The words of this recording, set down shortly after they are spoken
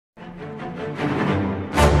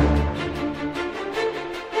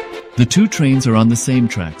The two trains are on the same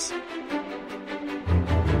tracks.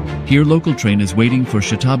 Here local train is waiting for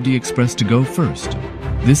Shatabdi Express to go first.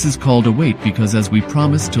 This is called a wait because as we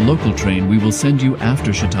promised to local train we will send you after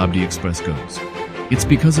Shatabdi Express goes. It's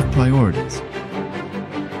because of priorities.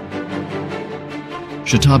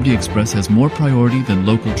 Shatabdi Express has more priority than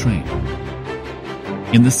local train.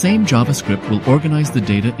 In the same JavaScript will organize the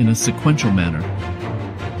data in a sequential manner,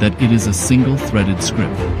 that it is a single-threaded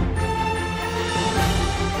script.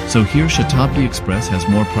 So here Shatabdi Express has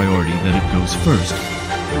more priority that it goes first.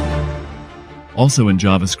 Also in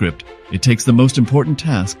JavaScript, it takes the most important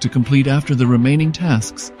task to complete after the remaining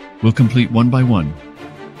tasks will complete one by one.